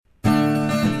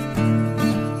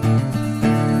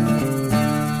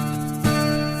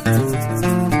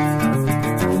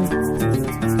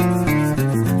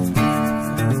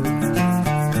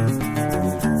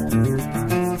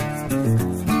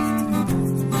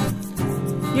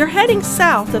You're heading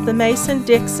south of the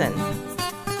Mason-Dixon.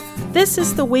 This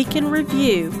is the Week in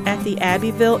Review at the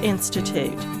Abbeville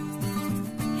Institute.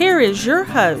 Here is your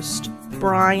host,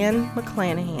 Brian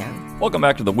McClanahan. Welcome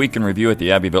back to the Week in Review at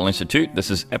the Abbeville Institute. This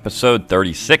is episode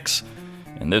 36,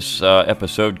 and this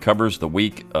episode covers the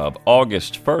week of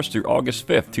August 1st through August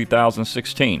 5th,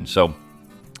 2016. So,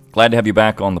 glad to have you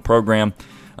back on the program.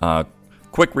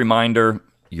 Quick reminder,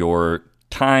 your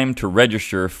time to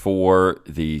register for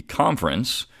the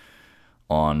conference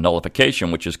on nullification,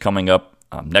 which is coming up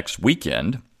next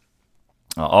weekend,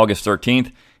 August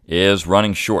 13th, is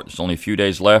running short. There's only a few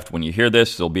days left. When you hear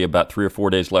this, there'll be about 3 or 4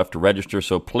 days left to register.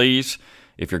 So please,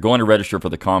 if you're going to register for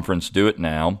the conference, do it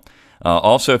now.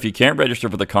 Also, if you can't register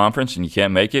for the conference and you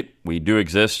can't make it, we do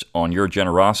exist on your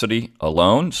generosity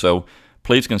alone. So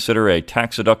please consider a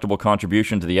tax-deductible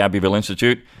contribution to the Abbeville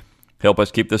Institute. Help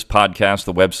us keep this podcast,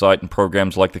 the website, and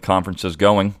programs like the conferences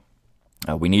going.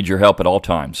 We need your help at all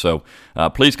times. So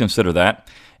please consider that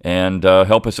and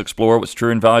help us explore what's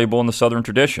true and valuable in the Southern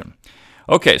tradition.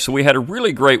 Okay, so we had a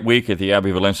really great week at the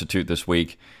Abbeville Institute this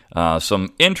week.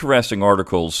 Some interesting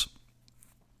articles.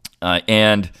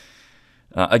 Again,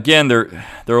 they're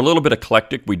a little bit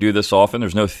eclectic. We do this often.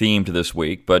 There's no theme to this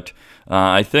week. But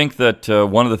I think that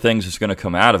one of the things that's going to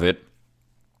come out of it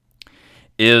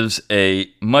is a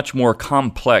much more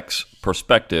complex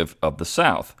perspective of the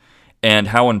South and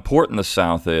how important the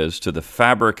South is to the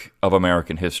fabric of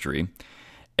American history.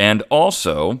 And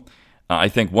also, I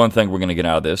think one thing we're going to get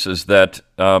out of this is that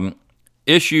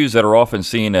issues that are often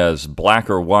seen as black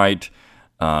or white,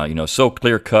 so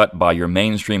clear-cut by your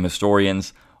mainstream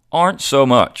historians, aren't so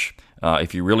much.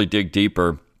 If you really dig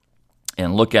deeper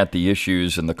and look at the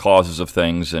issues and the causes of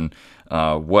things and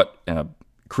what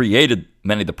created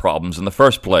many of the problems in the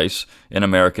first place in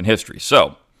American history.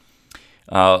 So,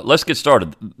 let's get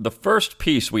started. The first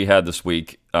piece we had this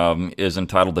week is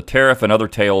entitled The Tariff and Other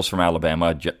Tales from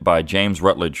Alabama by James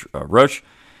Rutledge Roche.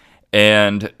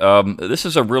 And this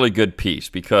is a really good piece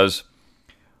because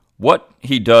what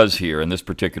he does here in this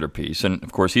particular piece, and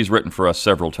of course he's written for us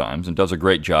several times and does a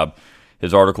great job.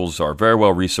 His articles are very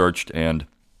well researched and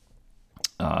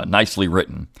nicely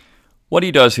written. What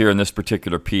he does here in this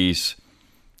particular piece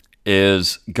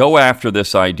is go after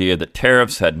this idea that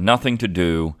tariffs had nothing to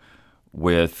do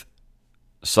with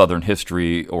Southern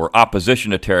history, or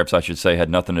opposition to tariffs, I should say, had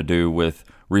nothing to do with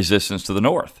resistance to the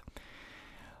North.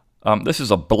 This is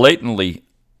a blatantly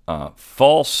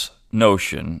false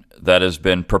notion that has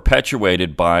been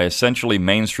perpetuated by essentially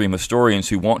mainstream historians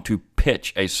who want to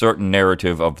pitch a certain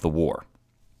narrative of the war.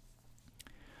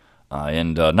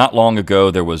 And not long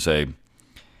ago, there was a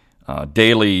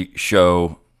daily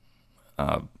show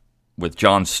with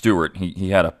Jon Stewart. He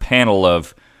had a panel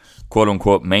of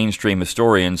quote-unquote mainstream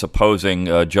historians opposing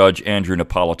Judge Andrew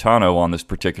Napolitano on this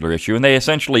particular issue, and they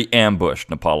essentially ambushed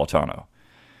Napolitano.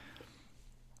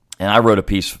 And I wrote a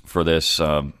piece for this.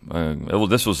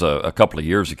 This was a couple of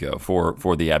years ago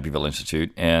for the Abbeville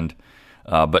Institute.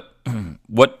 But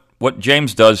what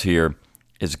James does here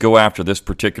is go after this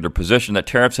particular position that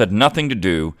tariffs had nothing to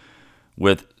do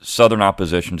with Southern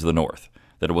opposition to the North,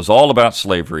 that it was all about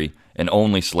slavery and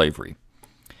only slavery.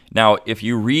 Now, if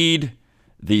you read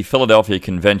the Philadelphia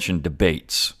Convention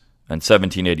debates in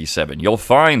 1787, you'll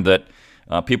find that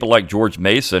people like George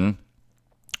Mason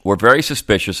were very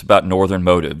suspicious about Northern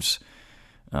motives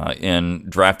in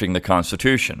drafting the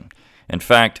Constitution. In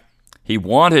fact, he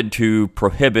wanted to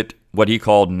prohibit what he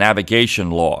called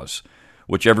navigation laws,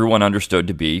 which everyone understood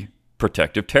to be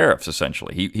protective tariffs,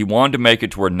 essentially. He wanted to make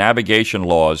it to where navigation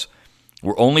laws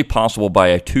were only possible by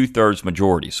a 2/3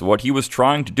 majority. So what he was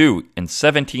trying to do in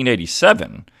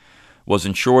 1787 was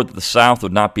ensure that the South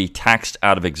would not be taxed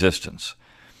out of existence.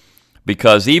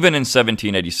 Because even in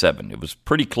 1787, it was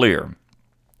pretty clear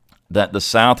that the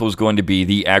South was going to be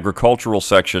the agricultural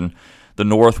section. The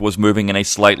North was moving in a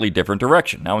slightly different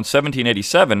direction. Now, in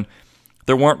 1787,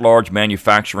 there weren't large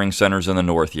manufacturing centers in the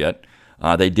North yet.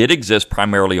 They did exist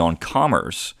primarily on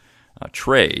commerce,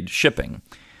 trade, shipping.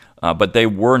 But they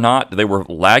were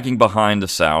lagging behind the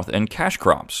South in cash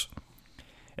crops.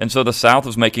 And so the South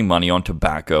was making money on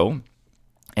tobacco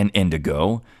and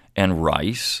indigo and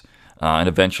rice and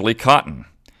eventually cotton.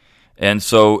 And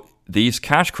so these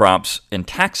cash crops, in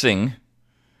taxing,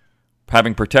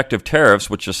 having protective tariffs,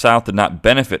 which the South did not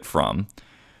benefit from,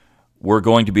 were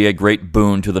going to be a great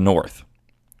boon to the North.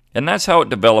 And that's how it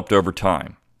developed over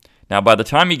time. Now, by the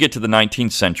time you get to the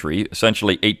 19th century,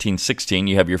 essentially 1816,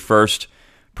 you have your first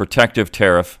protective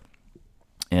tariff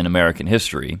in American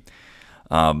history.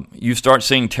 You start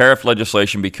seeing tariff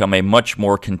legislation become a much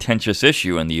more contentious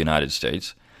issue in the United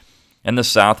States, and the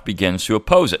South begins to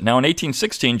oppose it. Now, in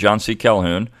 1816, John C.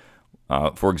 Calhoun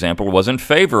for example, was in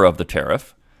favor of the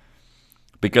tariff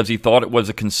because he thought it was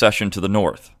a concession to the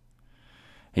North.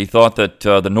 He thought that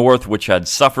the North, which had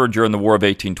suffered during the War of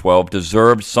 1812,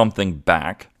 deserved something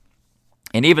back.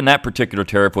 And even that particular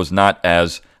tariff was not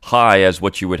as high as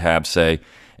what you would have, say,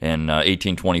 in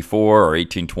 1824 or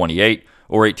 1828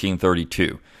 or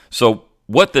 1832. So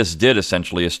what this did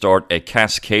essentially is start a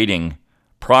cascading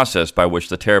process by which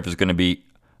the tariff is going to be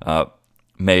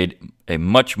made a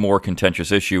much more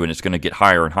contentious issue, and it's going to get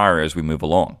higher and higher as we move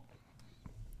along.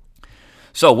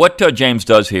 So what James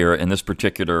does here in this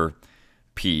particular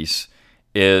piece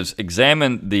is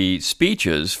examine the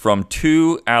speeches from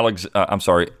two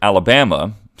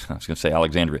Alabama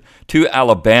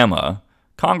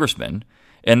congressmen,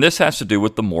 and this has to do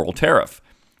with the Morrill Tariff.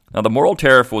 Now, the Morrill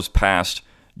Tariff was passed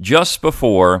just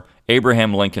before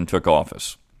Abraham Lincoln took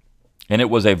office, and it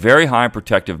was a very high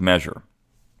protective measure.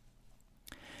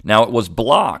 Now, it was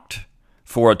blocked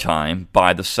for a time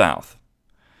by the South.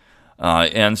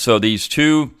 And so these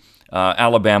two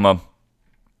Alabama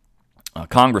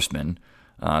congressmen,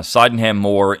 Sydenham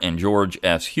Moore and George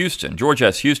S. Houston. George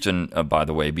S. Houston, by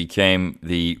the way, became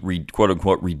the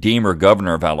quote-unquote redeemer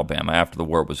governor of Alabama after the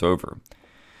war was over.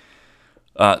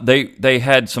 They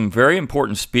had some very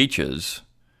important speeches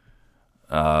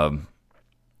against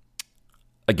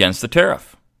the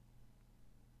tariff.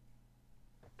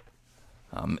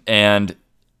 And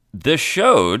this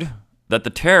showed that the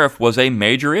tariff was a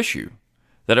major issue,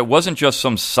 that it wasn't just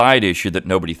some side issue that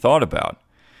nobody thought about.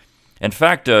 In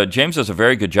fact, James does a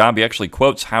very good job. He actually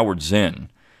quotes Howard Zinn,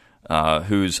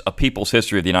 whose A People's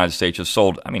History of the United States has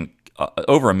sold,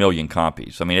 over 1 million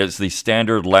copies. It's the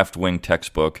standard left-wing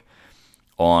textbook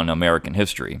on American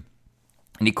history.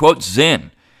 And he quotes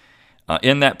Zinn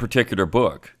in that particular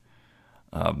book.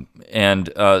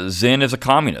 And Zinn is a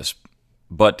communist,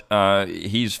 but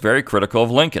he's very critical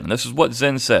of Lincoln. And this is what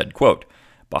Zinn said, quote,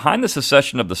 "Behind the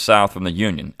secession of the South from the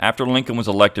Union, after Lincoln was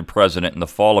elected president in the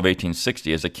fall of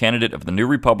 1860 as a candidate of the new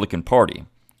Republican Party,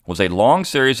 was a long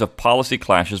series of policy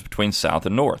clashes between South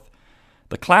and North.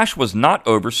 The clash was not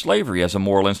over slavery as a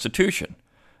moral institution.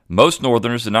 Most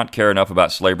Northerners did not care enough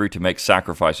about slavery to make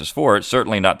sacrifices for it,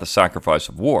 certainly not the sacrifice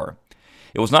of war.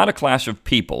 It was not a clash of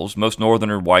peoples. Most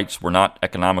Northern whites were not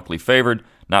economically favored,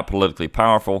 not politically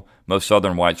powerful. Most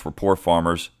Southern whites were poor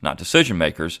farmers, not decision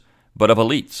makers, but of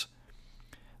elites.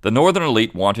 The Northern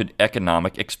elite wanted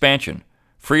economic expansion,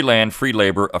 free land, free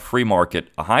labor, a free market,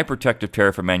 a high protective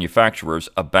tariff for manufacturers,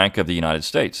 a Bank of the United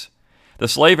States. The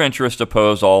slave interests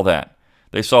opposed all that.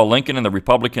 They saw Lincoln and the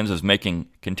Republicans as making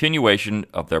continuation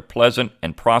of their pleasant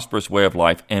and prosperous way of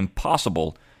life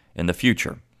impossible in the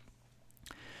future."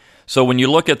 So when you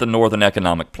look at the Northern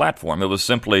economic platform, it was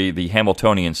simply the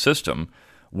Hamiltonian system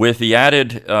with the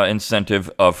added incentive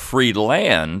of free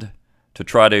land to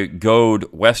try to goad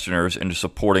Westerners into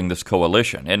supporting this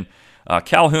coalition. And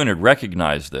Calhoun had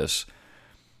recognized this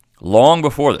long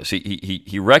before this.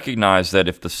 He recognized that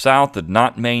if the South did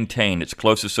not maintain its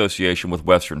close association with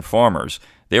Western farmers,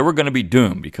 they were going to be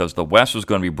doomed because the West was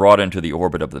going to be brought into the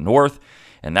orbit of the North,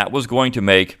 and that was going to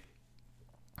make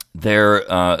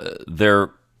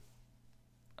their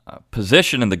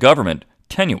position in the government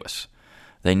tenuous.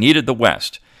 They needed the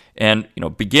West. And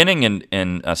beginning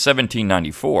in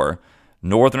 1794,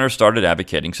 Northerners started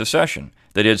advocating secession.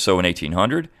 They did so in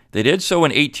 1800. They did so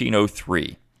in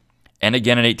 1803, and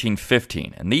again in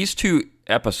 1815. And these two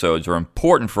episodes are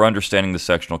important for understanding the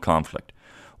sectional conflict.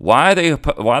 Why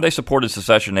they supported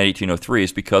secession in 1803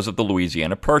 is because of the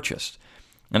Louisiana Purchase.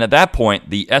 And at that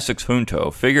point, the Essex Junto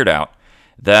figured out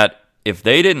that if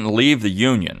they didn't leave the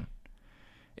Union,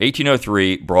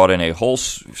 1803 brought in a whole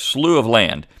slew of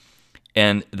land,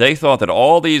 and they thought that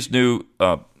all these new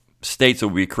states that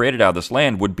would be created out of this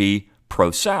land would be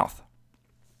pro-South.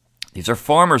 These are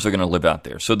farmers that are going to live out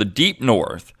there. So the deep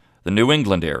north, the New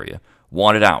England area,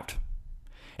 wanted out.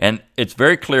 And it's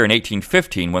very clear in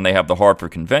 1815 when they have the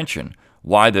Hartford Convention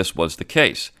why this was the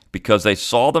case, because they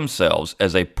saw themselves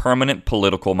as a permanent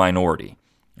political minority.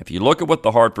 If you look at what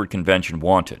the Hartford Convention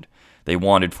wanted, they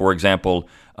wanted, for example,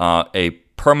 a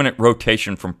permanent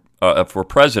rotation for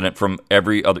president from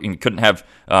every other. You couldn't have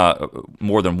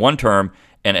more than one term,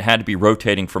 and it had to be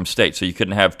rotating from states. So you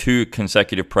couldn't have two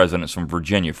consecutive presidents from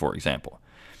Virginia, for example.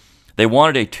 They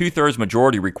wanted a 2/3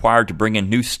 majority required to bring in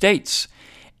new states,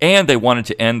 and they wanted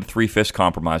to end the 3/5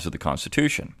 compromise of the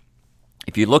Constitution.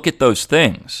 If you look at those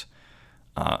things,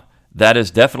 that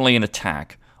is definitely an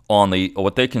attack on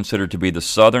what they consider to be the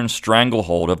Southern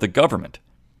stranglehold of the government.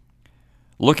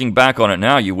 Looking back on it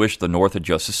now, you wish the North had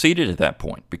just seceded at that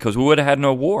point, because we would have had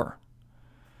no war.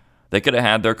 They could have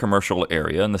had their commercial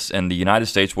area, and the United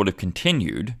States would have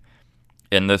continued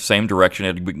in the same direction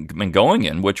it had been going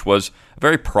in, which was a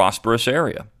very prosperous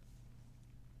area.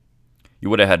 You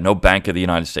would have had no Bank of the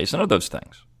United States, none of those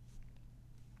things.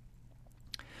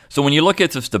 So when you look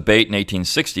at this debate in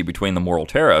 1860 between the Morrill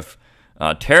Tariff,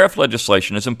 tariff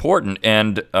legislation is important,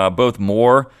 and both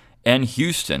Moore and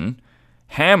Houston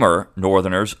hammer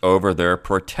Northerners over their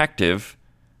protective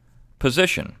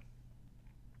position.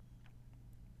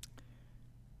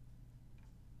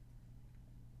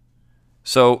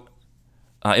 So,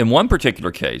 in one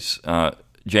particular case,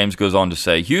 James goes on to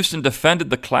say, Houston defended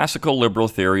the classical liberal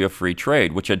theory of free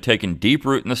trade, which had taken deep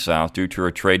root in the South due to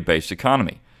a trade-based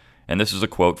economy. And this is a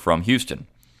quote from Houston.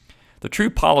 The true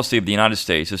policy of the United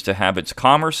States is to have its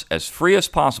commerce as free as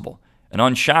possible and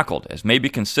unshackled as may be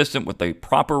consistent with a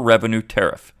proper revenue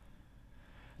tariff.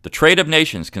 The trade of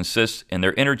nations consists in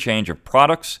their interchange of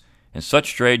products, and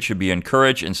such trade should be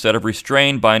encouraged instead of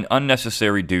restrained by an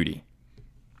unnecessary duty.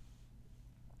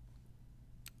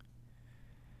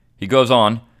 He goes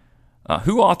on,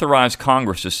 who authorized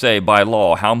Congress to say by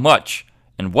law how much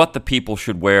and what the people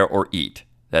should wear or eat?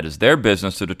 That is their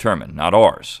business to determine, not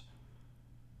ours.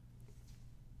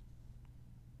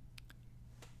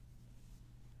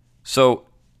 So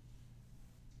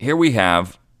here we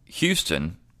have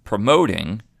Houston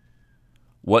promoting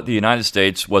what the United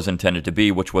States was intended to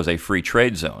be, which was a free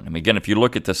trade zone. I mean, again, if you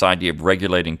look at this idea of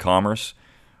regulating commerce,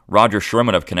 Roger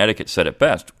Sherman of Connecticut said it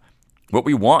best. What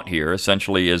we want here,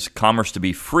 essentially, is commerce to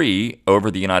be free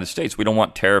over the United States. We don't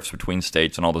want tariffs between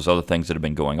states and all those other things that have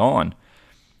been going on.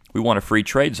 We want a free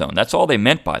trade zone. That's all they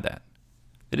meant by that.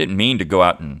 They didn't mean to go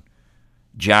out and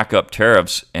jack up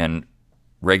tariffs and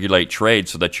regulate trade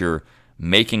so that you're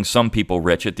making some people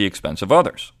rich at the expense of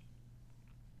others.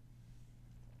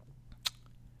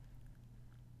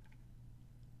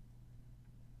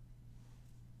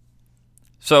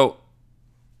 So,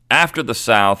 after the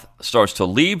South starts to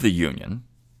leave the Union,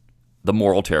 the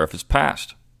Morrill Tariff is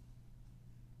passed.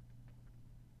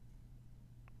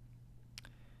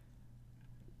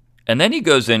 And then he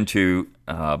goes into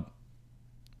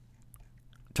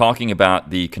talking about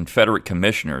the Confederate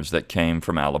commissioners that came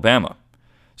from Alabama.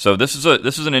 So this is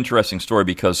an interesting story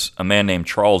because a man named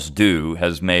Charles Dew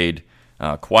has made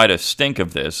quite a stink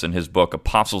of this in his book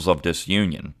Apostles of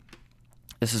Disunion.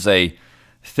 This is a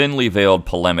thinly veiled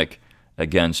polemic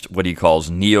against what he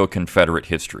calls neo-Confederate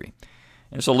history.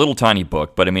 And it's a little tiny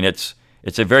book, but I mean it's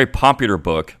a very popular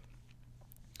book.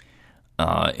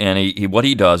 And what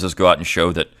he does is go out and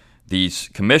show that these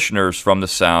commissioners from the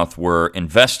South were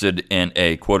invested in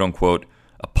a quote-unquote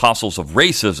apostles of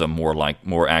racism,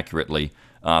 more accurately,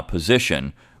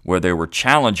 position where they were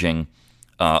challenging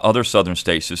other Southern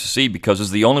states to secede because it's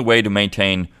the only way to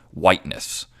maintain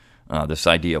whiteness, this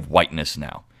idea of whiteness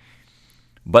now.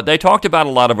 But they talked about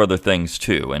a lot of other things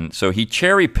too, and so he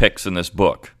cherry picks in this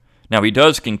book. Now, he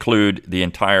does conclude the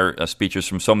entire speeches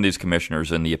from some of these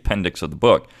commissioners in the appendix of the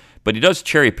book, but he does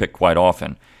cherry pick quite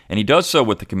often, and he does so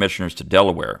with the commissioners to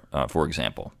Delaware, for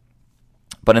example.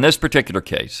 But in this particular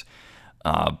case,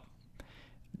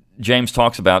 James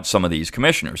talks about some of these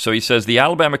commissioners. So he says, the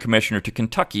Alabama commissioner to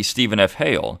Kentucky, Stephen F.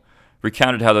 Hale,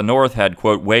 recounted how the North had,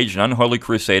 quote, waged an unholy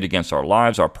crusade against our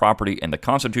lives, our property, and the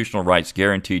constitutional rights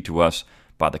guaranteed to us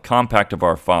by the compact of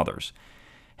our fathers.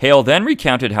 Hale then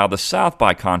recounted how the South,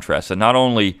 by contrast, had not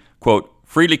only, quote,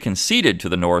 freely conceded to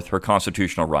the North her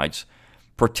constitutional rights,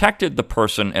 protected the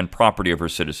person and property of her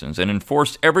citizens, and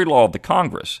enforced every law of the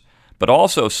Congress, but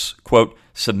also, quote,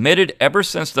 submitted ever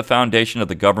since the foundation of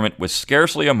the government with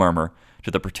scarcely a murmur to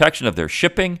the protection of their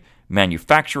shipping,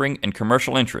 manufacturing, and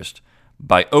commercial interest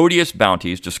by odious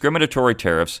bounties, discriminatory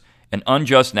tariffs, and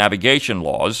unjust navigation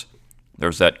laws,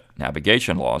 there's that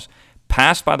navigation laws,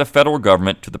 passed by the federal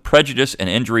government to the prejudice and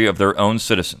injury of their own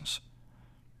citizens.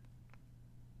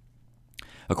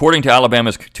 According to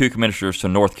Alabama's two commissioners to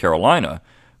North Carolina,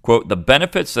 quote, the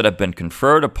benefits that have been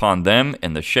conferred upon them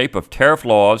in the shape of tariff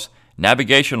laws,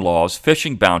 navigation laws,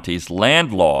 fishing bounties,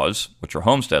 land laws, which are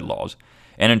homestead laws,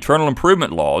 and internal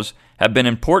improvement laws have been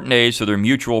important aids to their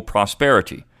mutual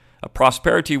prosperity, a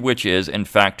prosperity which is, in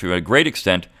fact, to a great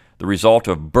extent, the result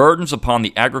of burdens upon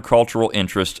the agricultural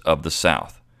interest of the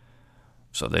South.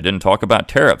 So they didn't talk about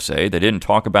tariffs, eh? They didn't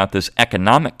talk about this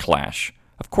economic clash.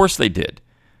 Of course they did.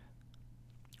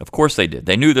 Of course they did.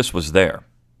 They knew this was there.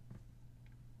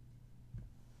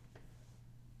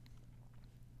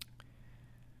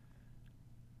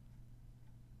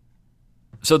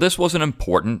 So this was an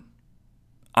important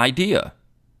idea.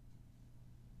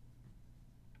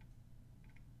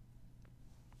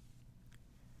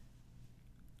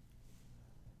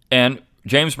 And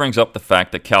James brings up the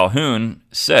fact that Calhoun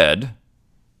said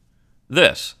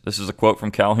this. This is a quote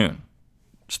from Calhoun,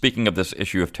 speaking of this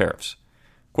issue of tariffs.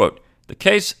 Quote, "The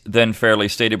case then fairly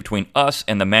stated between us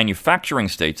and the manufacturing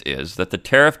states is that the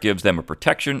tariff gives them a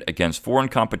protection against foreign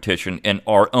competition in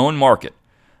our own market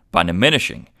by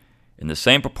diminishing, in the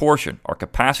same proportion, our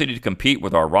capacity to compete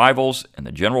with our rivals in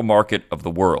the general market of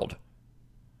the world.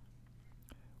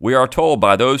 We are told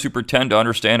by those who pretend to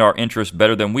understand our interests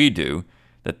better than we do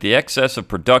that the excess of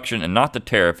production and not the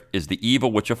tariff is the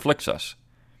evil which afflicts us.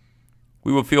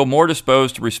 We would feel more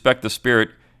disposed to respect the spirit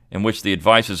in which the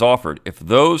advice is offered if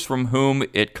those from whom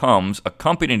it comes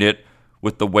accompanied it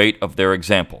with the weight of their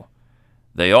example.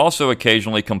 They also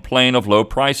occasionally complain of low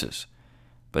prices,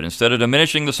 but instead of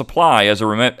diminishing the supply as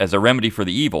a remedy for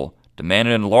the evil, demand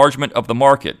an enlargement of the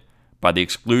market by the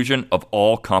exclusion of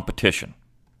all competition."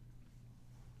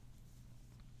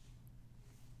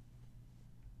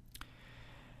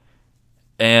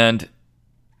 And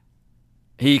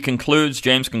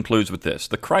James concludes with this: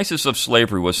 "The crisis of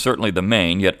slavery was certainly the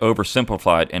main, yet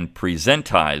oversimplified and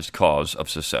presentized cause of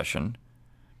secession.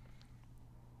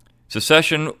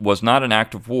 Secession was not an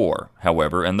act of war,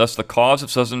 however, and thus the cause of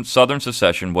Southern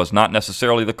secession was not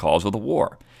necessarily the cause of the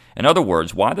war. In other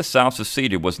words, why the South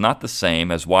seceded was not the same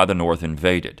as why the North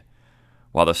invaded.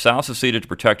 While the South seceded to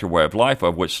protect her way of life,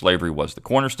 of which slavery was the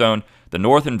cornerstone, the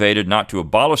North invaded not to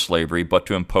abolish slavery, but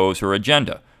to impose her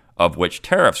agenda, of which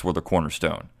tariffs were the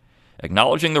cornerstone.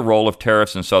 Acknowledging the role of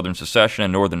tariffs in Southern secession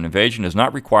and Northern invasion has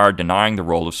not required denying the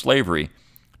role of slavery,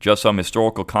 just some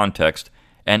historical context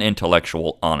and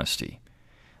intellectual honesty."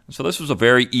 So this was a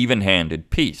very even-handed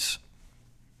piece,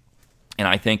 and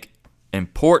I think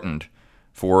important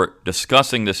for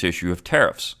discussing this issue of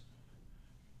tariffs.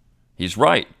 He's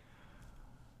right.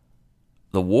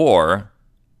 The war,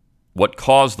 what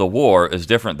caused the war, is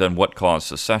different than what caused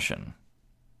secession.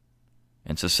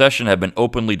 And secession had been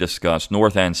openly discussed,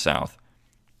 North and South,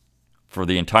 for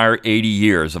the entire 80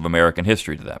 years of American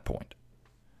history to that point,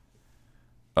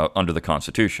 under the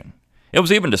Constitution. It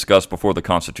was even discussed before the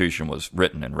Constitution was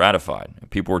written and ratified.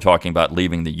 People were talking about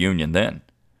leaving the Union then.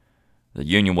 The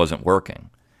Union wasn't working.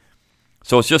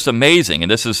 So it's just amazing,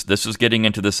 and this is getting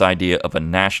into this idea of a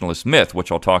nationalist myth,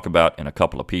 which I'll talk about in a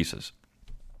couple of pieces.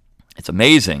 It's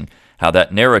amazing how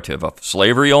that narrative of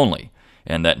slavery only,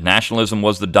 and that nationalism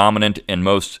was the dominant and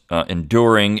most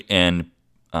enduring and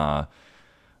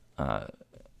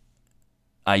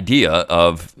idea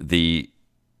of the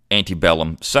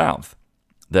antebellum South,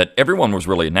 that everyone was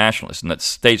really a nationalist, and that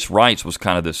states' rights was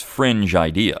kind of this fringe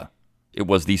idea. It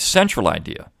was the central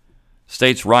idea.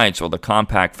 States' rights, or the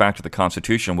compact fact of the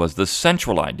Constitution, was the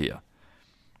central idea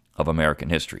of American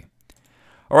history.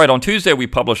 All right, on Tuesday we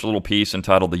published a little piece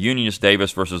entitled "The Unionist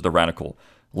Davis versus the Radical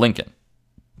Lincoln."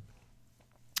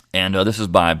 And this is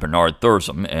by Bernard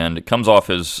Thursam, and it comes off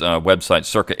his website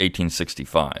circa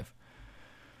 1865.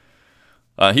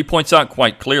 He points out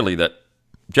quite clearly that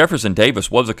Jefferson Davis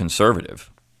was a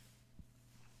conservative,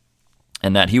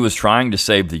 and that he was trying to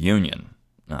save the Union.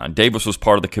 Davis was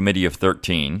part of the Committee of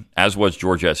 13, as was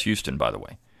George S. Houston, by the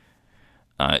way.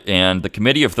 And the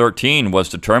Committee of 13 was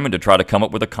determined to try to come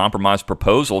up with a compromise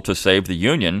proposal to save the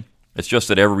Union. It's just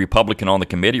that every Republican on the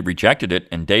committee rejected it,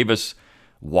 and Davis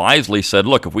wisely said,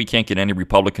 look, if we can't get any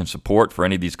Republican support for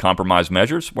any of these compromise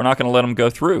measures, we're not going to let them go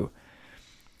through.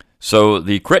 So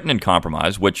the Crittenden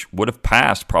Compromise, which would have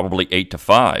passed probably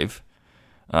 8-5,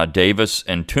 Davis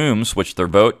and Toombs switched their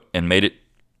vote and made it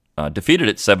defeated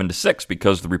it 7-6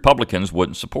 because the Republicans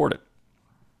wouldn't support it.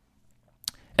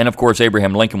 And of course,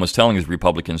 Abraham Lincoln was telling his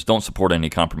Republicans, don't support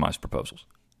any compromise proposals.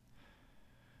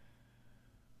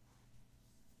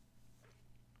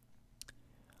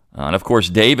 And of course,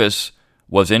 Davis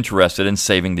was interested in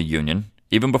saving the Union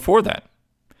even before that.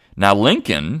 Now,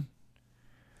 Lincoln,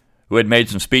 who had made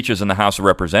some speeches in the House of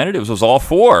Representatives, was all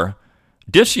for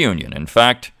disunion. In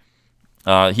fact,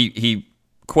 he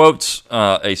quotes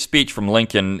a speech from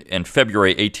Lincoln in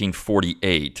February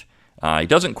 1848. He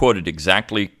doesn't quote it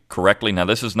exactly correctly. Now,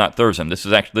 this is not Thursam.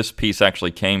 This piece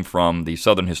actually came from the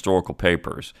Southern Historical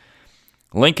Papers.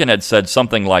 Lincoln had said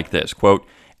something like this, quote,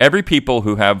 "Every people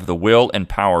who have the will and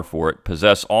power for it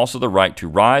possess also the right to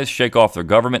rise, shake off their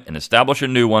government, and establish a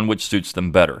new one which suits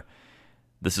them better.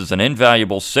 This is an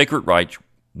invaluable, sacred right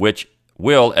which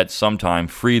will at some time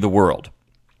free the world."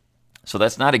 So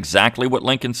that's not exactly what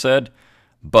Lincoln said,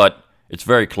 but it's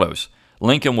very close.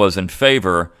 Lincoln was in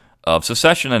favor of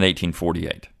secession in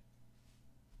 1848,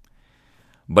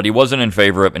 but he wasn't in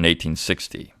favor of it in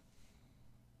 1860.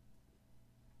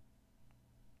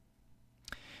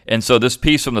 And so this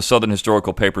piece from the Southern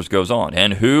Historical Papers goes on.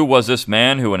 "And who was this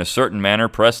man who in a certain manner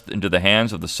pressed into the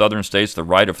hands of the Southern states the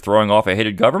right of throwing off a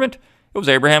hated government? It was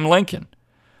Abraham Lincoln.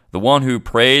 The one who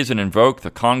praised and invoked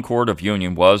the concord of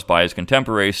union was, by his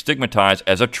contemporaries, stigmatized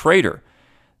as a traitor.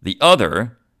 The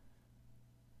other,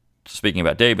 speaking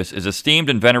about Davis, is esteemed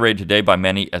and venerated today by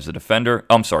many as a defender.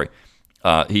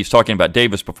 He's talking about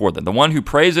Davis before then. The one who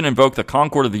praised and invoked the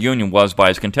concord of the Union was, by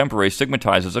his contemporaries,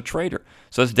 stigmatized as a traitor.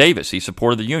 Says Davis, he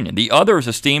supported the Union. The other is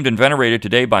esteemed and venerated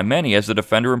today by many as the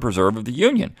defender and preserver of the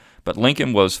Union. But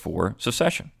Lincoln was for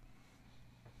secession.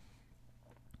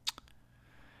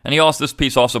 And this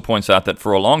piece also points out that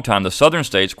for a long time, the southern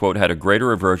states, quote, had a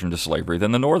greater aversion to slavery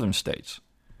than the northern states.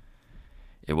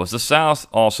 It was the South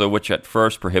also which at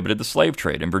first prohibited the slave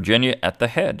trade, and Virginia at the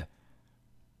head.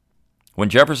 When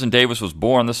Jefferson Davis was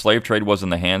born, the slave trade was in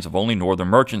the hands of only northern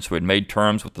merchants who had made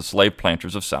terms with the slave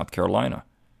planters of South Carolina.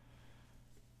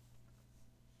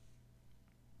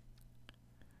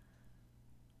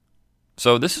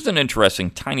 So this is an interesting,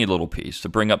 tiny little piece to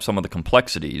bring up some of the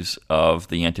complexities of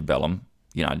the antebellum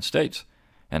United States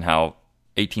and how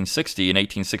 1860 and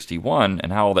 1861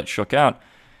 and how all that shook out.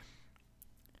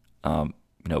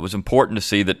 It was important to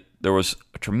see that there was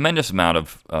a tremendous amount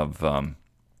of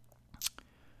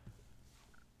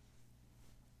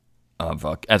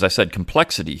as I said,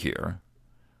 complexity here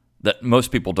that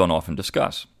most people don't often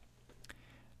discuss.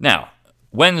 Now,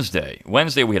 Wednesday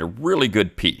we had a really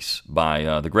good piece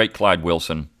by the great Clyde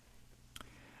Wilson,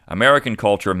 American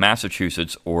Culture,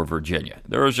 Massachusetts or Virginia.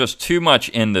 There was just too much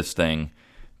in this thing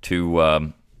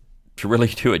to really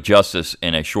do it justice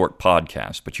in a short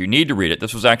podcast, but you need to read it.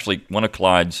 This was actually one of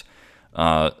Clyde's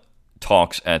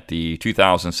talks at the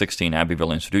 2016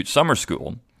 Abbeville Institute Summer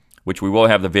School, which we will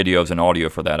have the videos and audio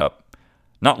for that up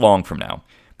not long from now.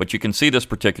 But you can see this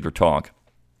particular talk.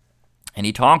 And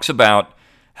he talks about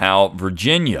how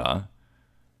Virginia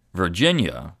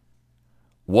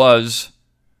was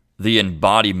the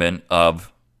embodiment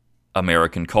of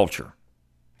American culture.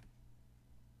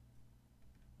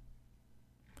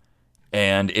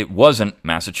 And it wasn't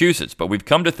Massachusetts, but we've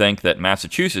come to think that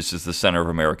Massachusetts is the center of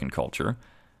American culture,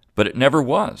 but it never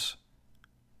was.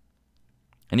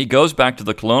 And he goes back to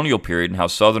the colonial period and how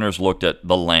Southerners looked at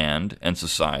the land and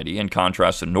society in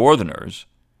contrast to Northerners.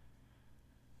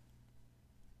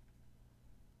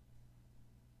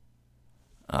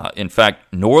 In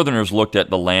fact, Northerners looked at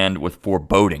the land with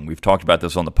foreboding. We've talked about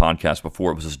this on the podcast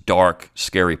before. It was this dark,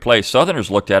 scary place. Southerners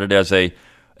looked at it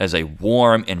as a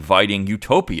warm, inviting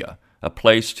utopia, a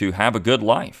place to have a good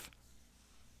life.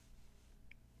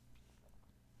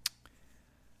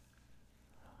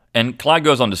 And Clyde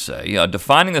goes on to say,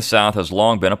 defining the South has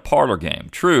long been a parlor game.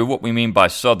 True, what we mean by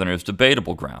Southern is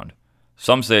debatable ground.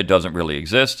 Some say it doesn't really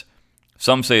exist.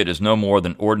 Some say it is no more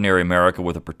than ordinary America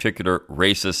with a particular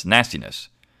racist nastiness.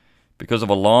 Because of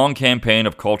a long campaign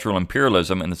of cultural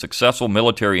imperialism and the successful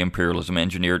military imperialism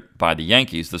engineered by the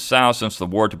Yankees, the South, since the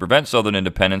war to prevent Southern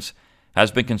independence,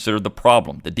 has been considered the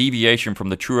problem, the deviation from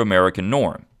the true American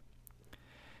norm.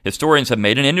 Historians have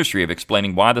made an industry of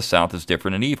explaining why the South is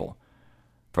different and evil.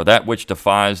 For that which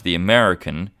defies the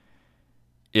American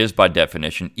is by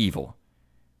definition evil.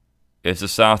 Is the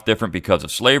South different because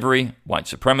of slavery, white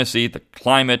supremacy, the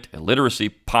climate, illiteracy,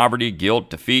 poverty, guilt,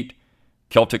 defeat,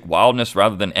 Celtic wildness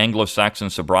rather than Anglo-Saxon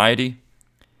sobriety?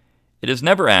 It is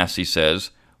never asked, he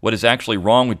says, what is actually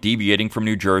wrong with deviating from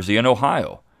New Jersey and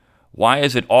Ohio. Why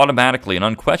is it automatically and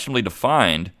unquestionably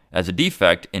defined as a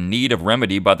defect in need of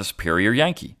remedy by the superior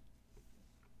Yankee?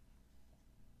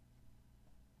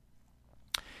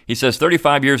 He says,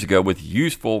 35 years ago, with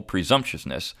youthful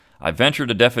presumptuousness, I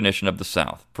ventured a definition of the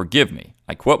South. Forgive me.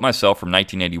 I quote myself from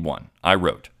 1981. I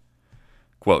wrote,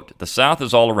 quote, the South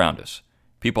is all around us.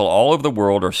 People all over the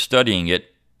world are studying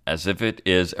it as if it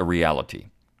is a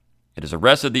reality. It has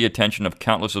arrested the attention of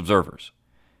countless observers.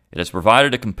 It has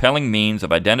provided a compelling means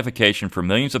of identification for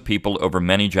millions of people over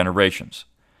many generations.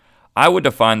 I would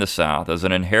define the South as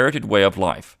an inherited way of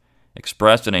life,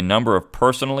 expressed in a number of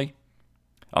personality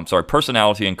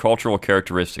and cultural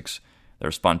characteristics that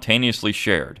are spontaneously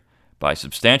shared by a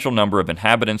substantial number of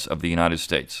inhabitants of the United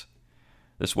States.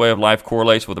 This way of life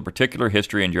correlates with a particular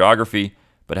history and geography,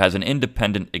 but has an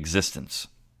independent existence.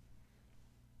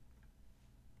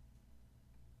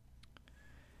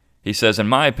 He says, in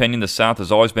my opinion, the South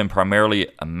has always been primarily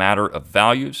a matter of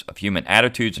values, of human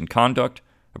attitudes and conduct,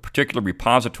 a particular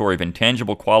repository of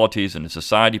intangible qualities in a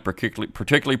society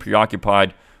particularly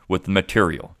preoccupied with the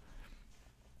material.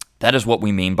 That is what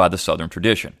we mean by the Southern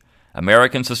tradition.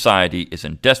 American society is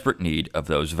in desperate need of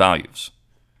those values.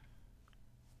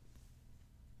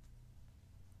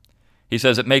 He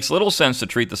says it makes little sense to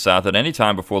treat the South at any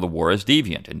time before the war as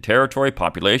deviant. In territory,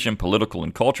 population, political,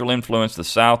 and cultural influence, the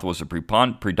South was a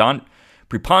preponderant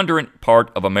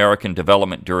part of American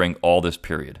development during all this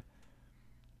period.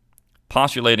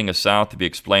 Postulating a South to be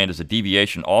explained as a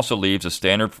deviation also leaves a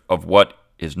standard of what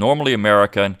is normally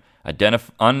American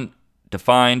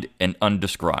undefined and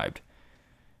undescribed.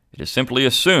 It is simply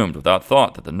assumed without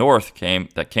thought that the North came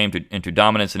into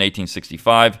dominance in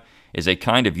 1865 is a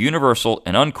kind of universal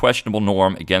and unquestionable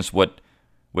norm against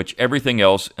which everything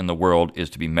else in the world is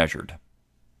to be measured.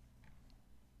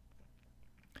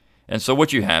 And so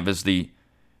what you have is the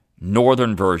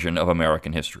northern version of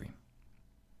American history.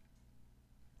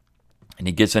 And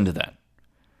he gets into that.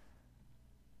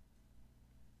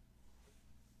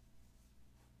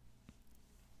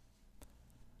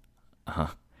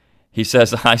 He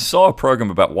says, I saw a program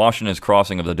about Washington's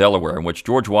crossing of the Delaware in which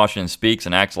George Washington speaks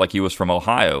and acts like he was from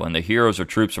Ohio and the heroes are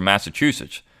troops from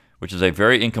Massachusetts, which is a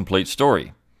very incomplete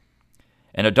story.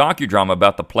 And a docudrama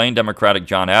about the plain Democratic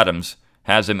John Adams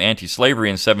has him anti-slavery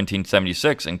in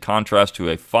 1776 in contrast to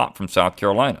a fop from South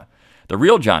Carolina. The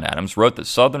real John Adams wrote that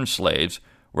Southern slaves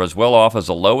were as well off as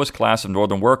the lowest class of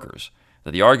Northern workers,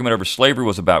 that the argument over slavery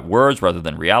was about words rather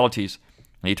than realities,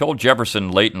 and he told Jefferson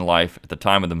late in life, at the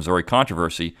time of the Missouri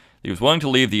controversy, that he was willing to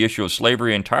leave the issue of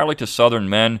slavery entirely to Southern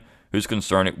men whose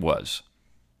concern it was.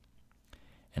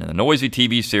 And in the noisy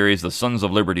TV series The Sons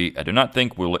of Liberty, I do not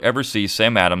think we will ever see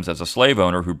Sam Adams as a slave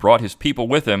owner who brought his people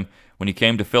with him when he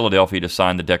came to Philadelphia to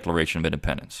sign the Declaration of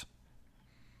Independence.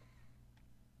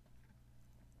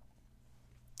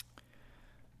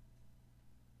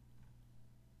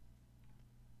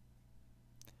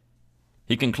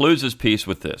 He concludes his piece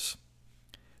with this.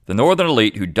 The Northern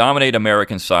elite who dominate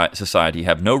American society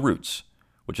have no roots,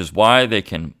 which is why they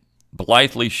can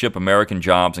blithely ship American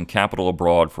jobs and capital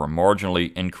abroad for a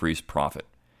marginally increased profit.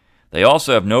 They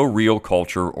also have no real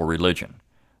culture or religion.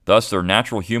 Thus, their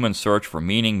natural human search for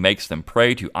meaning makes them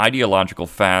prey to ideological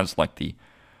fads like the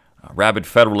rabid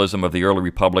federalism of the early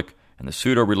republic and the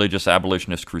pseudo-religious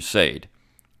abolitionist crusade.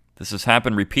 This has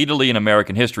happened repeatedly in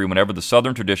American history whenever the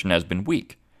Southern tradition has been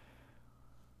weak.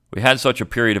 We had such a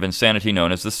period of insanity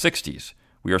known as the 60s.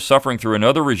 We are suffering through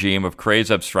another regime of crazed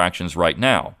abstractions right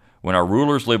now, when our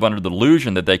rulers live under the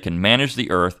delusion that they can manage the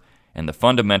earth and the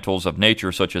fundamentals of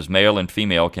nature such as male and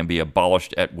female can be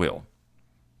abolished at will.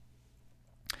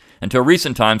 Until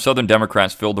recent times, Southern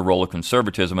Democrats filled the role of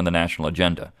conservatism in the national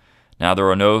agenda. Now there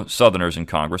are no Southerners in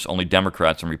Congress, only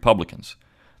Democrats and Republicans.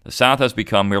 The South has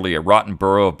become merely a rotten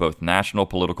borough of both national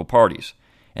political parties,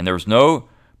 and there is no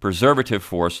preservative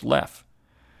force left.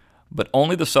 But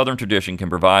only the Southern tradition can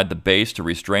provide the base to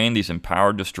restrain these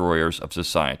empowered destroyers of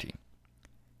society.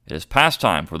 It is past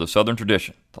time for the Southern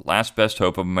tradition, the last best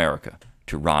hope of America,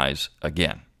 to rise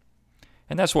again.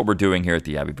 And that's what we're doing here at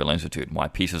the Abbeville Institute, and why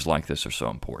pieces like this are so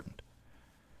important.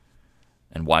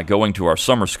 And why going to our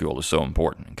summer school is so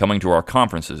important, and coming to our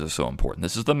conferences is so important.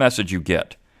 This is the message you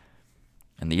get.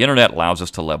 And the internet allows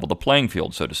us to level the playing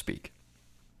field, so to speak.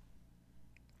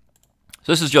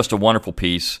 So this is just a wonderful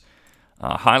piece.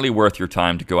 Highly worth your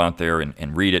time to go out there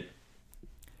and read it.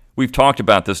 We've talked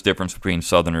about this difference between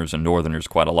Southerners and Northerners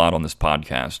quite a lot on this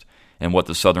podcast, and what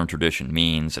the Southern tradition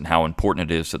means and how important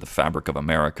it is to the fabric of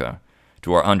America,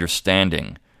 to our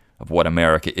understanding of what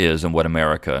America is and what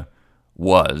America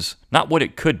was, not what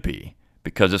it could be,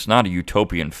 because it's not a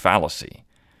utopian fallacy.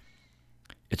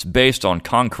 It's based on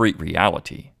concrete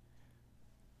reality.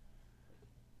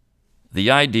 The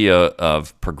idea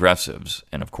of progressives,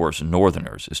 and of course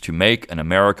Northerners, is to make an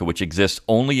America which exists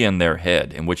only in their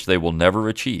head and which they will never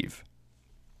achieve.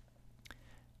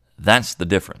 That's the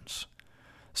difference.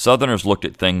 Southerners looked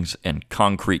at things in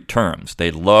concrete terms.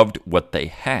 They loved what they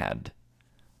had,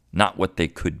 not what they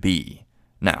could be.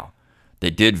 Now, they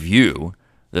did view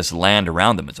this land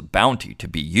around them as a bounty to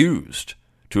be used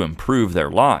to improve their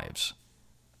lives.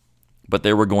 But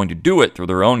they were going to do it through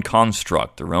their own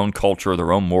construct, their own culture,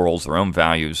 their own morals, their own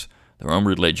values, their own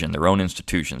religion, their own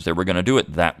institutions. They were going to do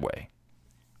it that way.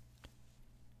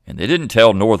 And they didn't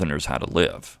tell Northerners how to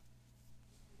live.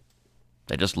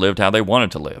 They just lived how they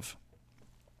wanted to live.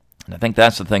 And I think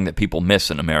that's the thing that people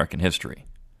miss in American history.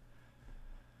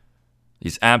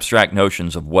 These abstract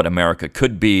notions of what America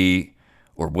could be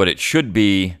or what it should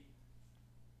be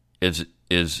is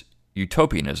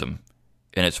utopianism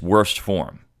in its worst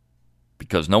form.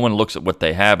 Because no one looks at what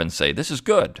they have and say, this is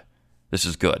good,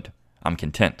 I'm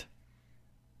content.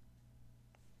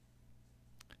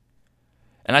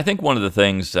 And I think one of the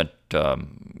things that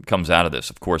comes out of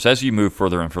this, of course, as you move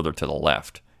further and further to the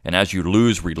left, and as you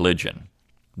lose religion,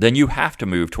 then you have to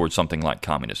move towards something like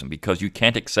communism, because you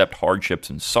can't accept hardships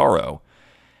and sorrow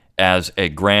as a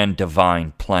grand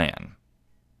divine plan.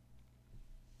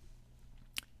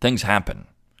 Things happen.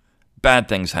 Bad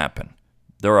things happen.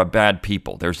 There are bad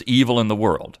people. There's evil in the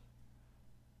world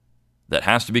that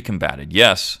has to be combated,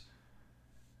 yes,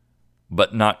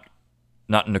 but not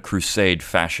in a crusade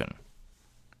fashion.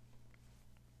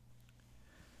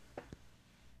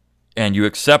 and you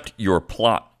accept your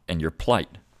plot and your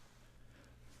plight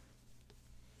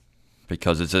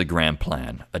because it's a grand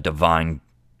plan, a divine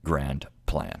grand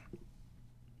plan.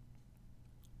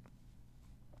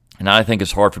 And I think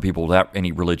it's hard for people without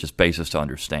any religious basis to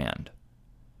understand.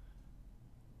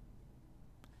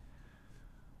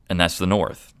 And that's the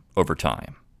North over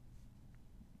time.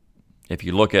 If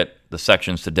you look at the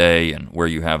sections today and where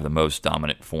you have the most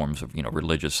dominant forms of,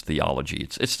 religious theology,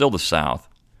 it's still the South.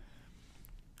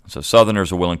 So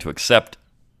Southerners are willing to accept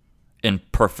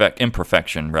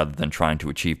imperfection rather than trying to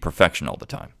achieve perfection all the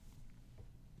time.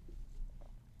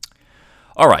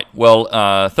 All right,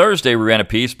 well, Thursday we ran a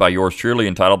piece by yours truly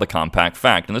entitled The Compact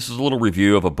Fact, and this is a little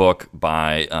review of a book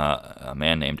by a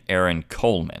man named Aaron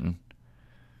Coleman.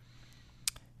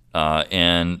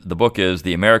 And the book is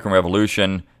The American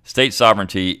Revolution, State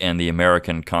Sovereignty, and the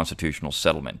American Constitutional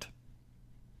Settlement.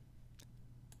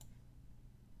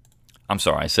 I'm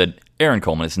sorry, I said Aaron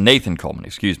Coleman. It's Nathan Coleman,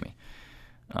 excuse me.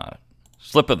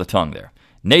 Slip of the tongue there.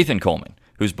 Nathan Coleman,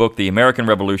 whose book, The American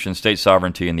Revolution, State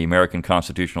Sovereignty, and the American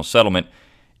Constitutional Settlement,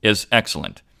 is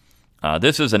excellent.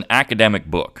 This is an academic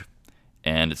book,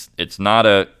 and it's not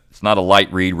a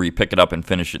light read where you pick it up and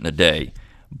finish it in a day,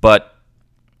 but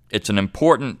it's an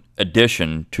important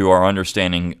addition to our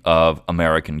understanding of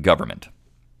American government.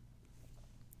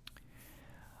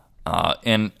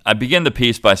 And I begin the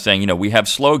piece by saying, we have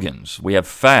slogans, we have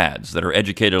fads that our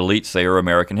educated elites say are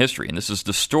American history, and this is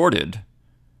distorted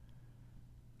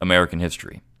American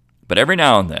history. But every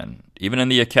now and then, even in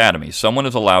the academy, someone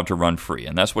is allowed to run free,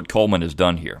 and that's what Coleman has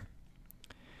done here.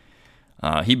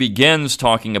 He begins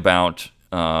talking about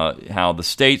how the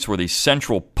states were the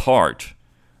central part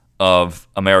of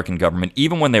American government,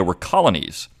 even when they were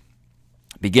colonies,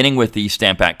 beginning with the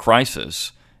Stamp Act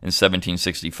crisis in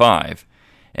 1765,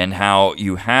 and how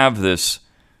you have this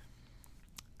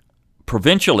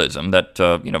provincialism that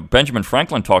Benjamin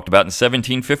Franklin talked about in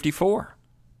 1754.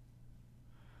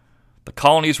 The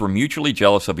colonies were mutually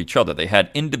jealous of each other. They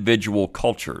had individual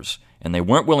cultures, and they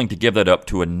weren't willing to give that up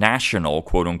to a national,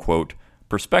 quote-unquote,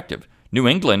 perspective. New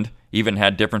England even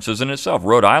had differences in itself.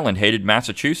 Rhode Island hated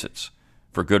Massachusetts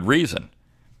for good reason.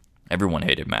 Everyone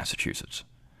hated Massachusetts.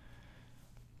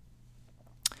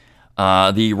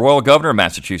 The royal governor of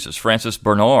Massachusetts, Francis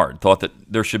Bernard, thought that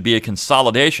there should be a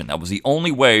consolidation. That was the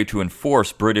only way to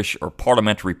enforce British or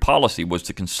parliamentary policy, was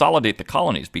to consolidate the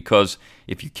colonies, because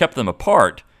if you kept them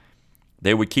apart,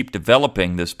 they would keep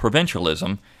developing this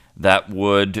provincialism that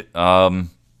would turn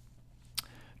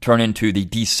into the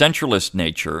decentralist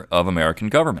nature of American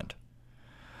government.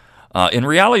 In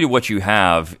reality, what you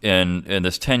have in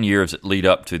this 10 years that lead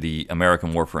up to the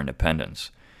American War for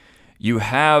Independence, you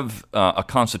have a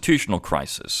constitutional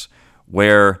crisis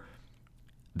where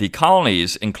the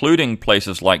colonies, including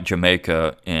places like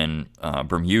Jamaica and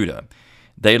Bermuda,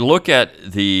 they look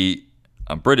at the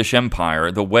British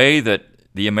Empire the way that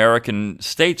the American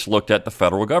states looked at the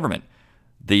federal government.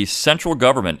 The central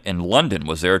government in London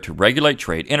was there to regulate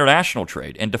trade, international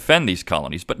trade, and defend these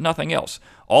colonies, but nothing else.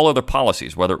 All other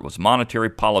policies, whether it was monetary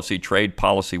policy, trade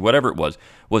policy, whatever it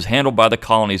was handled by the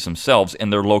colonies themselves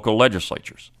in their local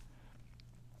legislatures.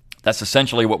 That's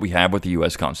essentially what we have with the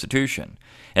U.S. Constitution.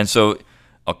 And so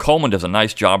Coleman does a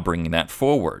nice job bringing that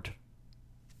forward.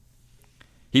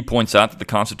 He points out that the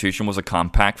Constitution was a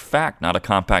compact fact, not a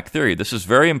compact theory. This is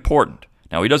very important.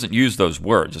 Now, he doesn't use those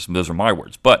words. Those are my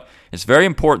words. But it's very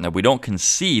important that we don't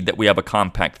concede that we have a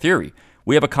compact theory.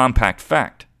 We have a compact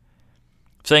fact.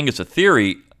 Saying it's a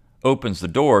theory opens the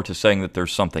door to saying that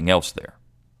there's something else there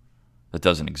that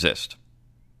doesn't exist.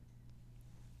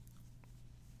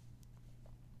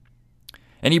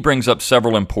 And he brings up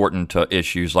several important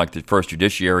issues like the First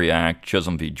Judiciary Act,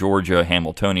 Chisholm v. Georgia,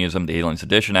 Hamiltonianism, the Alien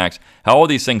Sedition Acts, how all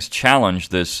these things challenge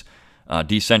this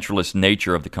decentralist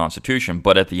nature of the Constitution.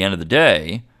 But at the end of the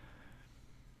day,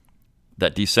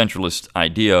 that decentralist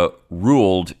idea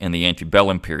ruled in the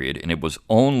antebellum period, and it was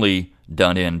only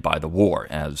done in by the war,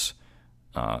 as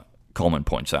Coleman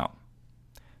points out.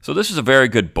 So this is a very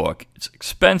good book. It's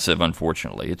expensive,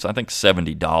 unfortunately. It's, I think,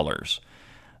 $70.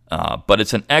 But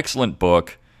it's an excellent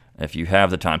book if you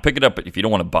have the time. Pick it up if you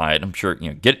don't want to buy it. I'm sure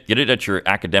get it at your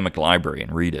academic library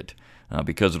and read it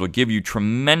because it'll give you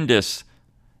tremendous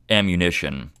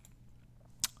ammunition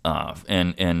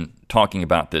in talking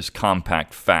about this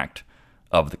compact fact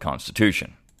of the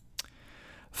Constitution.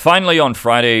 Finally, on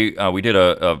Friday, we did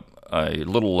a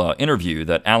little interview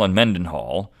that Alan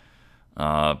Mendenhall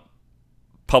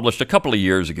published a couple of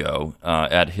years ago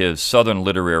at his Southern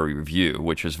Literary Review,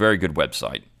 which is a very good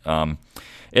website.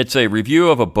 It's a review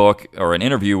of a book, or an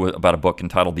interview about a book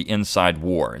entitled The Inside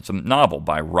War. It's a novel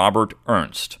by Robert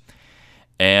Ernst.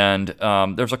 And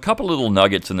there's a couple little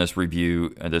nuggets in this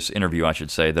interview, I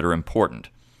should say, that are important.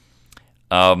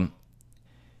 And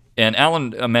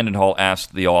Alan Mendenhall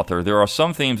asked the author, there are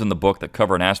some themes in the book that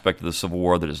cover an aspect of the Civil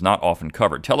War that is not often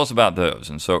covered. Tell us about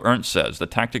those. And so Ernst says, the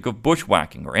tactic of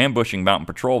bushwhacking or ambushing mountain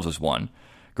patrols is one.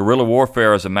 Guerrilla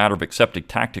warfare as a matter of accepted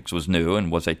tactics was new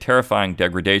and was a terrifying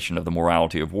degradation of the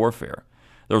morality of warfare.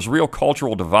 There was a real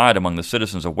cultural divide among the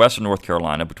citizens of western North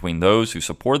Carolina between those who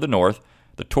supported the North,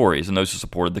 the Tories, and those who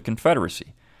supported the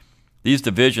Confederacy. These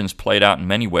divisions played out in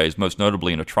many ways, most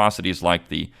notably in atrocities like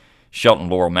the Shelton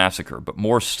Laurel Massacre, but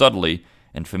more subtly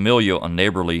in familial and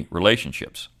neighborly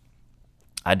relationships.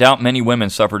 I doubt many women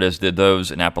suffered as did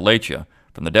those in Appalachia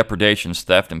from the depredations,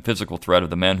 theft, and physical threat of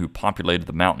the men who populated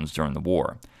the mountains during the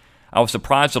war. I was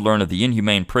surprised to learn of the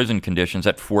inhumane prison conditions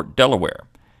at Fort Delaware.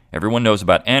 Everyone knows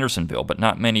about Andersonville, but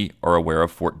not many are aware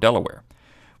of Fort Delaware.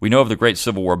 We know of the great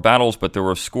Civil War battles, but there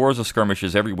were scores of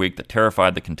skirmishes every week that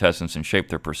terrified the contestants and shaped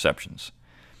their perceptions.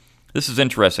 This is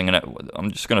interesting, and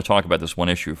I'm just going to talk about this one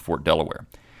issue of Fort Delaware.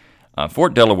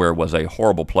 Fort Delaware was a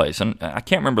horrible place, and I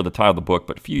can't remember the title of the book,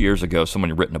 but a few years ago someone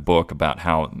had written a book about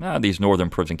how these northern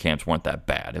prison camps weren't that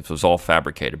bad. It was all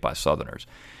fabricated by Southerners.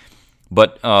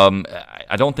 But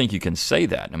I don't think you can say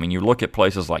that. I mean, you look at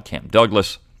places like Camp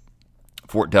Douglas,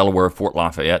 Fort Delaware, Fort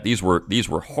Lafayette. These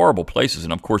were horrible places,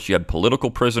 and of course you had political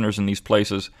prisoners in these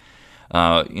places.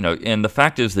 And the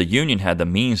fact is the Union had the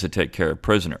means to take care of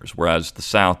prisoners, whereas the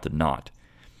South did not.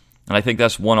 And I think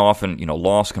that's one often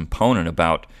lost component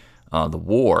about the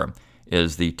war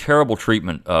is the terrible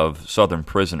treatment of Southern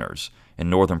prisoners in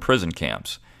northern prison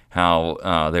camps.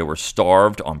 How they were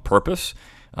starved on purpose.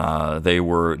 They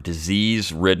were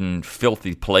disease-ridden,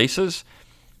 filthy places.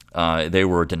 They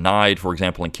were denied, for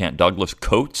example, in Camp Douglas,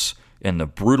 coats in the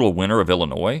brutal winter of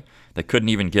Illinois. They couldn't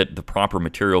even get the proper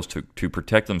materials to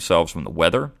protect themselves from the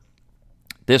weather.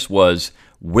 This was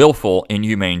willful,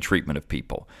 inhumane treatment of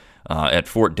people. At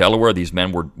Fort Delaware, these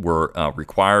men were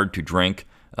required to drink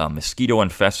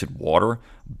mosquito-infested water.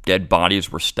 Dead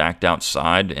bodies were stacked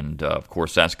outside, and of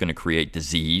course that's going to create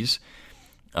disease.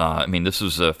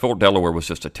 Fort Delaware was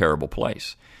just a terrible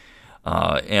place.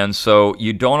 And so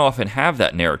you don't often have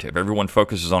that narrative. Everyone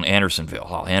focuses on Andersonville.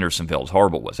 Oh, Andersonville, as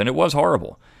horrible was. And it was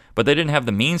horrible. But they didn't have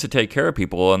the means to take care of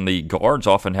people, and the guards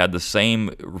often had the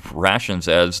same rations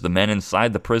as the men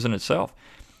inside the prison itself.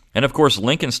 And of course,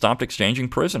 Lincoln stopped exchanging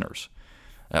prisoners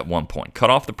at one point, cut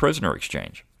off the prisoner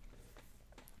exchange.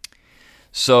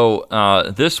 So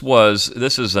this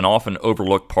is an often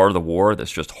overlooked part of the war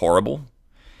that's just horrible.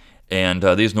 And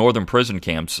these northern prison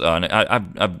camps, and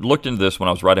I've looked into this when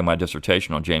I was writing my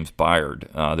dissertation on James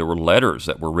Byard. There were letters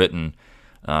that were written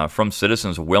from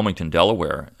citizens of Wilmington,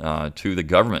 Delaware, to the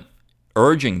government,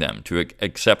 urging them to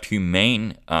accept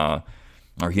humane or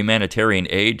humanitarian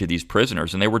aid to these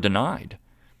prisoners, and they were denied.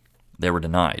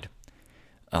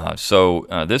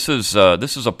 So this is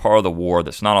a part of the war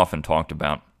that's not often talked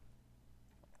about.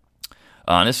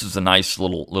 And this is a nice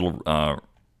little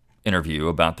interview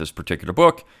about this particular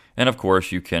book. And, of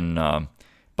course, you can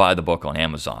buy the book on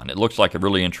Amazon. It looks like a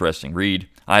really interesting read.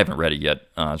 I haven't read it yet.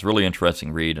 It's a really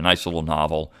interesting read, a nice little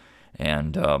novel,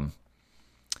 and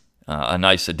a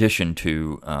nice addition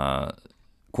to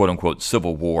quote-unquote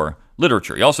Civil War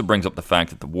literature. He also brings up the fact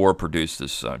that the war produced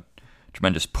this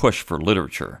tremendous push for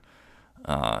literature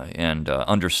and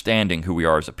understanding who we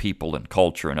are as a people and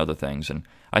culture and other things. And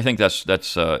I think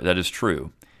that is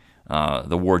true.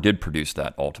 The war did produce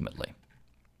that ultimately.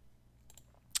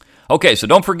 Okay, so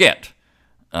don't forget,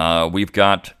 we've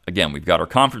got our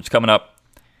conference coming up,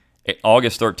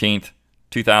 August 13th,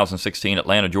 2016,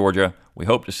 Atlanta, Georgia. We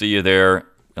hope to see you there.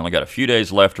 We only got a few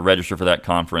days left to register for that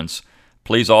conference.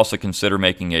 Please also consider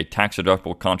making a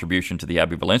tax-deductible contribution to the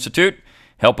Abbeville Institute.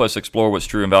 Help us explore what's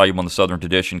true and valuable in the Southern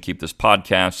tradition. Keep this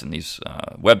podcast and these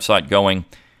website going.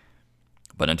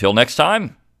 But until next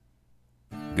time,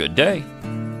 good day.